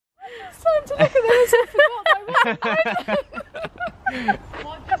turned to look at this and forgot my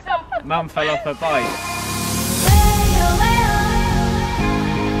what just happened? Mum fell off her bike.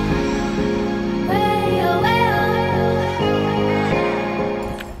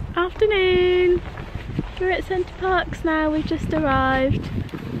 Afternoon. We're at Centerparcs now. We've just arrived,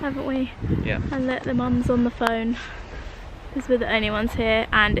 haven't we? Yeah. And let the mums on the phone because we're the only ones here,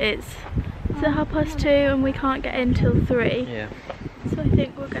 and it's 2:30 and we can't get in till 3. Yeah. So I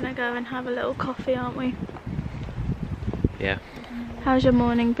think we're gonna go and have a little coffee, aren't we? Yeah. How's your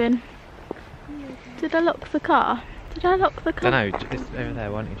morning been? Did I lock the car? Did I lock the car? Don't know. It's over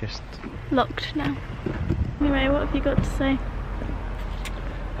there. Why don't you just? Locked now. Anyway, what have you got to say?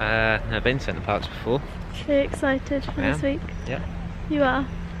 Never been to Centerparcs before. Are you excited for this week? Yeah. You are?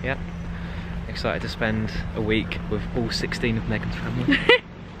 Yeah. Excited to spend a week with all 16 of Megan's family.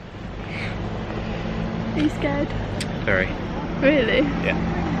 Are you scared? Very. Really? Yeah.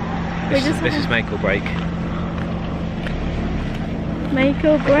 This is make or break. Make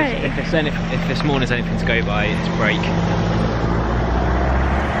or break? If this morning's anything to go by, it's break.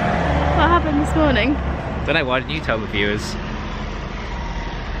 What happened this morning? Don't know, why didn't you tell the viewers?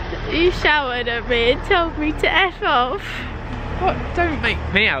 You showered at me and told me to F off. What? Don't make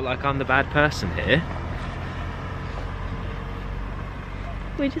me out like I'm the bad person here.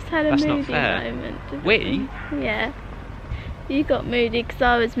 We just had a That's not moody fair. moment. didn't We? Yeah. You got moody because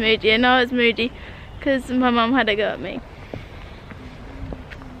I was moody, and I was moody because my mum had a go at me.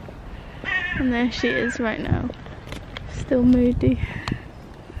 And there she is right now. Still moody.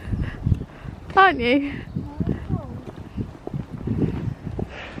 Aren't you?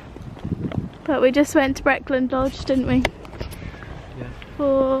 But we just went to Breckland Lodge, didn't we? Yeah.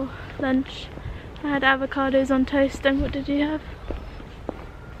 For lunch. I had avocados on toast, and what did you have?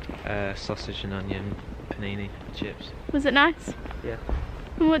 Sausage and onion, panini, chips. Was it nice? Yeah.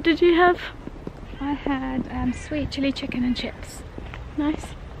 And what did you have? I had sweet chilli chicken and chips.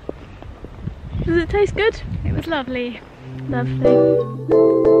 Nice. Does it taste good? It was lovely. Lovely.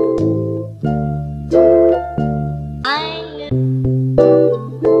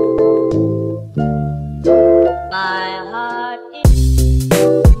 My heart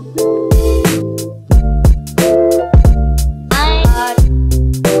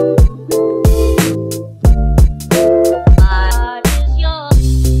is yours.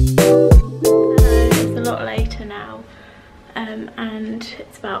 It's a lot later now, and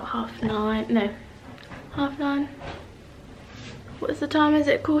it's about 9:30. No, 9:30. What's the time? Is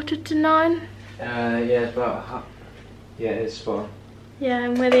it 9:15? Yeah, it's about yeah, it's spot on. Yeah,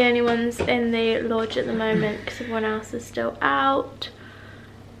 and we're the only ones in the lodge at the moment because everyone else is still out.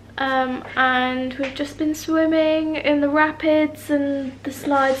 And we've just been swimming in the rapids and the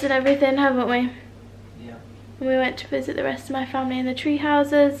slides and everything, haven't we? Yeah. And we went to visit the rest of my family in the tree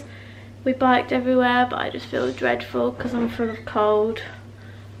houses. We biked everywhere, but I just feel dreadful because I'm full of cold.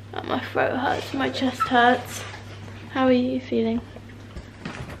 And my throat hurts, my chest hurts. How are you feeling?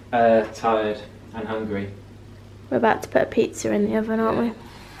 Tired and hungry. We're about to put a pizza in the oven, aren't we?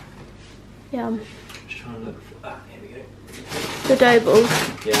 Yum. Just trying to look for that. Here we go. The dough balls.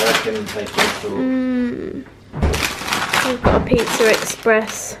 Yeah, I reckon they can We've got a Pizza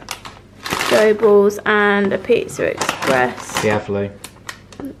Express dough balls and a Pizza Express. Diavolo.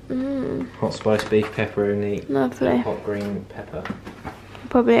 Hot spice beef pepperoni. Lovely. Hot green pepper.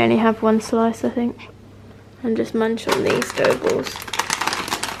 Probably only have one slice, I think. And just munch on these dough balls.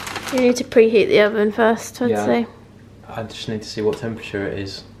 You need to preheat the oven first, I'd say. I just need to see what temperature it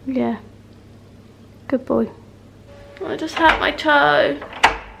is. Yeah. Good boy. I just hurt my toe.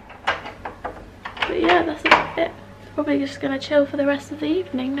 But yeah, that's about it. Probably just gonna chill for the rest of the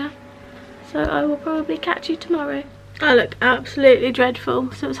evening now. So I will probably catch you tomorrow. I look absolutely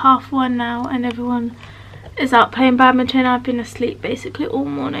dreadful. So it's 1:30 now and everyone is out playing badminton. I've been asleep basically all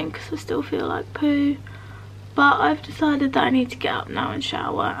morning because I still feel like poo. But I've decided that I need to get up now and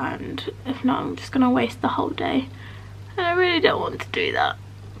shower, and if not I'm just gonna waste the whole day. And I really don't want to do that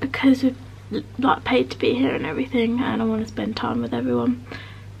because we've like paid to be here and everything, and I want to spend time with everyone.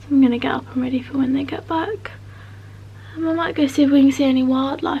 So I'm gonna get up and ready for when they get back. I might go see if we can see any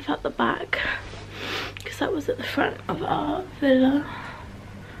wildlife at the back, because that was at the front of our villa.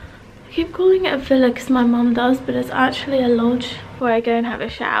 I keep calling it a villa because my mum does, but it's actually a lodge where I go and have a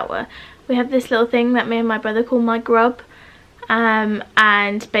shower. We have this little thing that me and my brother call my grub, and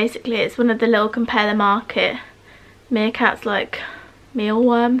basically it's one of the little compare the market meerkats like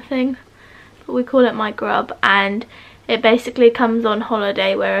mealworm thing, but we call it my grub, and it basically comes on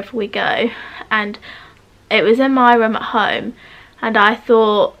holiday wherever we go. And it was in my room at home, and I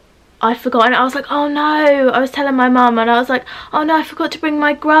thought I'd forgotten. I was like, oh no, I was telling my mum and I was like, oh no, I forgot to bring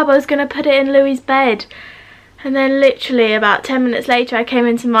my grub. I was going to put it in Louie's bed. And then literally about 10 minutes later I came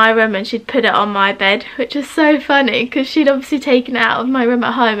into my room and she'd put it on my bed, which is so funny because she'd obviously taken it out of my room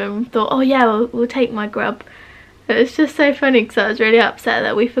at home and thought, oh yeah, we'll take my grub. It was just so funny because I was really upset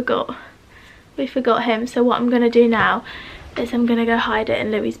that we forgot him. So what I'm going to do now is I'm going to go hide it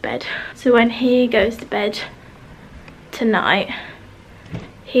in Louie's bed. So when he goes to bed tonight,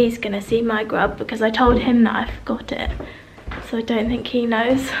 he's going to see my grub because I told him that I forgot it. So I don't think he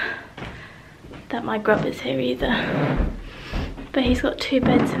knows that my grub is here either. But he's got 2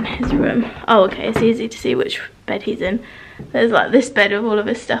 beds in his room. Oh, okay, it's easy to see which bed he's in. There's like this bed with all of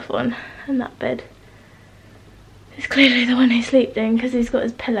his stuff on, and that bed is clearly the one he sleeps in because he's got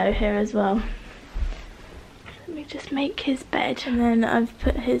his pillow here as well. Let me just make his bed, and then I've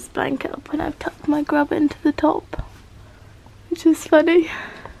put his blanket up and I've tucked my grub into the top, which is funny.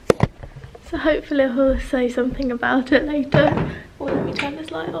 So hopefully he'll say something about it later. Or let me turn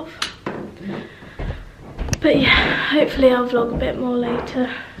this light off. But yeah, hopefully I'll vlog a bit more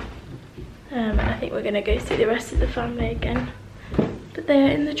later. I think we're going to go see the rest of the family again. But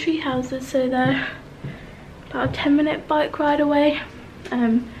they're in the tree houses, so they're about a 10-minute bike ride away.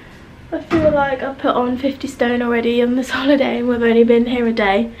 I feel like I've put on 50 stone already on this holiday and we've only been here a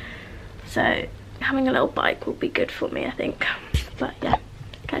day. So having a little bike will be good for me, I think. But yeah,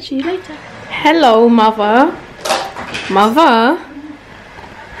 catch you later. Hello, Mother. Mother,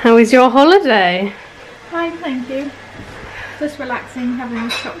 how was your holiday? Fine, thank you. Just relaxing, having a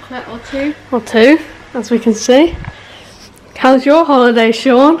chocolate or two. Or 2, as we can see. How's your holiday,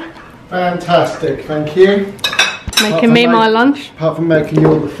 Sean? Fantastic, thank you. Making me my lunch. Apart from making you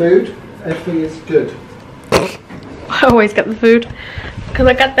all the food, everything is good. I always get the food. Because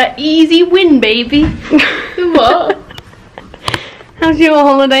I got that easy win, baby. What? How's your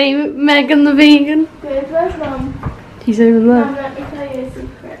holiday, Megan the vegan? Good, where's Mum? She's over there. Mum, let me tell you a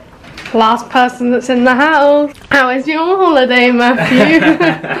secret. Last person that's in the house. How is your holiday, Matthew?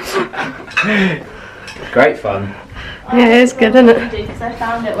 Great fun. Yeah, it's good, isn't it? Because I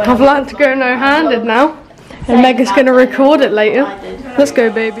found it when I've learned to go no-handed now. And Megan's going to record it later. Let's go,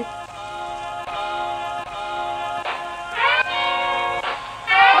 baby.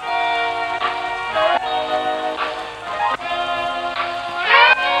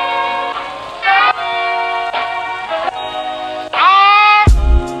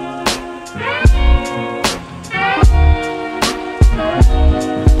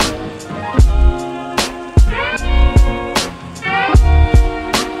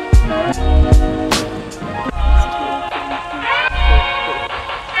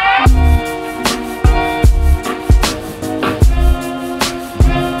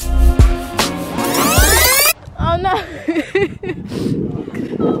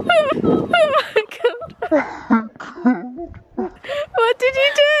 What did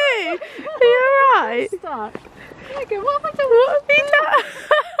you do? Are you alright? Stuck. Megan, what have I done? What have you done?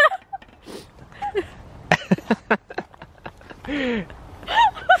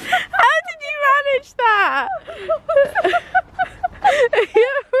 How did you manage that? Are you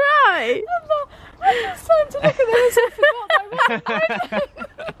alright? I'm just trying to look at this and forgot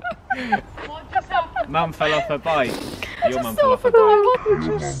what just happened? Mum fell off her bike. Your mum fell off her bike.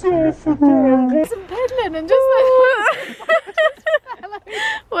 Some peddling and just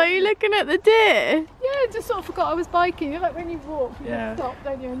Were you looking at the deer? Yeah, just sort of forgot I was biking. You know, like when you walk, you Yeah. stop,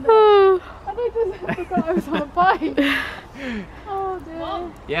 don't you? And I just forgot I was on a bike. Oh dear.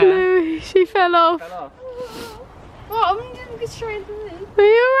 Yeah. No, she fell off. Fell off. Well, I mean, didn't get straight into me. Are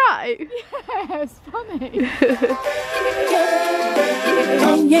you alright? Yeah, it's funny.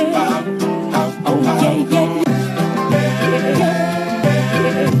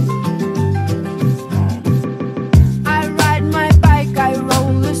 I ride my bike, I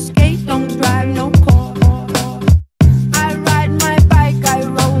roller skate, don't drive no car. I ride my bike, I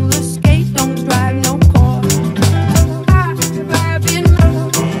roller skate, don't drive no car. I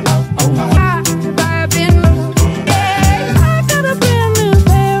got a brand new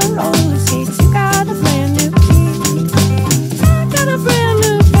pair of roller skates, you got a brand new key. I got a brand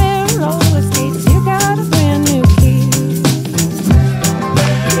new pair of roller skates, you got a brand new key.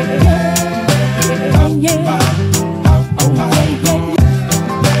 Oh yeah.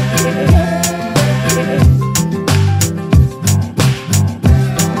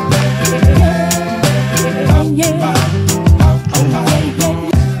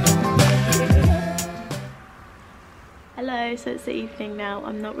 Hello, so it's the evening now.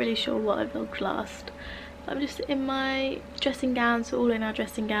 I'm not really sure what I vlogged last. I'm just in my dressing gowns, so all in our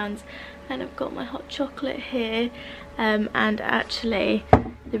dressing gowns, and I've got my hot chocolate here, and actually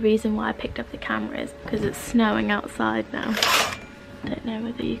The reason why I picked up the camera is because it's snowing outside now. I don't know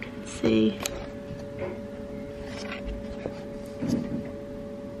whether you can see.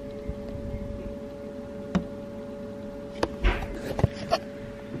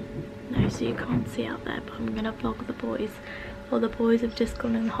 No, so you can't see out there, but I'm gonna vlog the boys. Well, the boys have just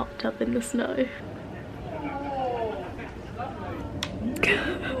gone and hopped up in the snow.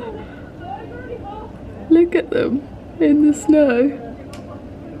 Look at them in the snow.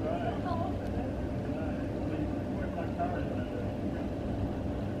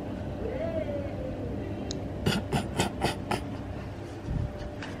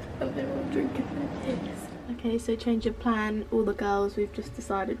 Okay, so change of plan. All the girls, we've just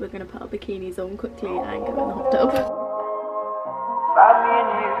decided we're going to put our bikinis on quickly and go in the hot tub. About me and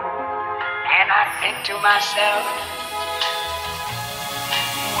you, and I think to myself,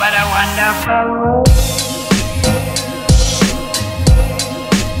 what a wonderful world.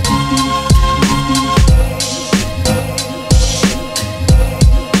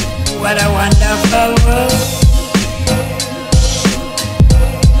 What a wonderful world.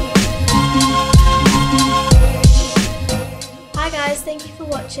 Hi guys, thank you for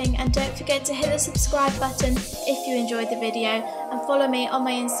watching, and don't forget to hit the subscribe button if you enjoyed the video, and follow me on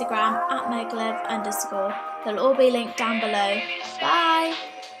my Instagram at Meg Lev _. They'll all be linked down below. Bye!